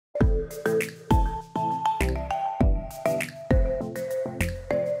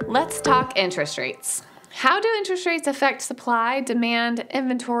Let's talk interest rates. How do interest rates affect supply, demand,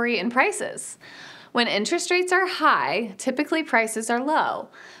 inventory, and prices? When interest rates are high, typically prices are low,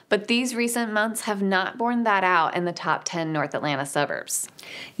 but these recent months have not borne that out in the top 10 North Atlanta suburbs.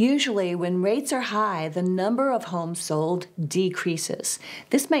 Usually, when rates are high, the number of homes sold decreases.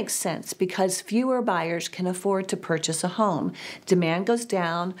 This makes sense because fewer buyers can afford to purchase a home. Demand goes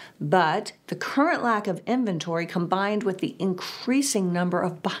down, but the current lack of inventory combined with the increasing number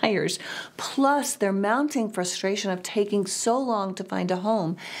of buyers, plus their mounting frustration of taking so long to find a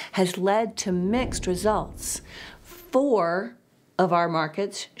home, has led to mixed results. 4 of our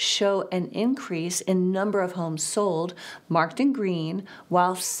markets show an increase in number of homes sold, marked in green,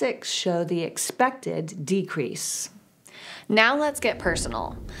 while 6 show the expected decrease. Now let's get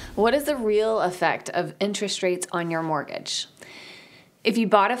personal. What is the real effect of interest rates on your mortgage? If you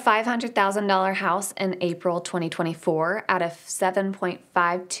bought a $500,000 house in April 2024 at a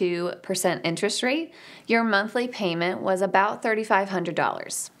 7.52% interest rate, your monthly payment was about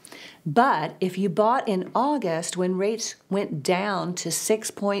 $3,500. But if you bought in August when rates went down to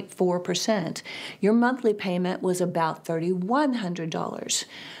 6.4%, your monthly payment was about $3,100.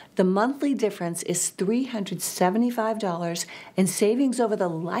 The monthly difference is $375, and savings over the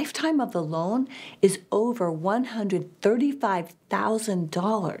lifetime of the loan is over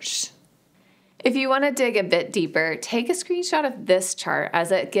 $135,000. If you want to dig a bit deeper, take a screenshot of this chart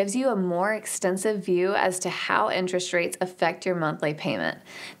as it gives you a more extensive view as to how interest rates affect your monthly payment.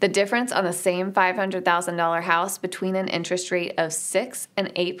 The difference on the same $500,000 house between an interest rate of 6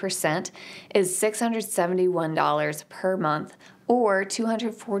 and 8% is $671 per month, or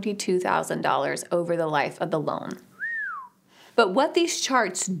 $242,000 over the life of the loan. But what these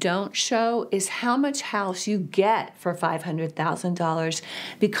charts don't show is how much house you get for $500,000,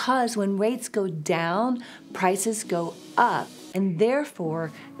 because when rates go down, prices go up, and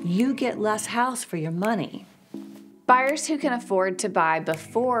therefore you get less house for your money. Buyers who can afford to buy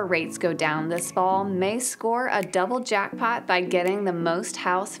before rates go down this fall may score a double jackpot by getting the most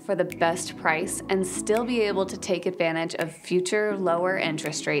house for the best price and still be able to take advantage of future lower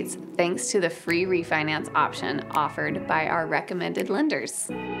interest rates thanks to the free refinance option offered by our recommended lenders.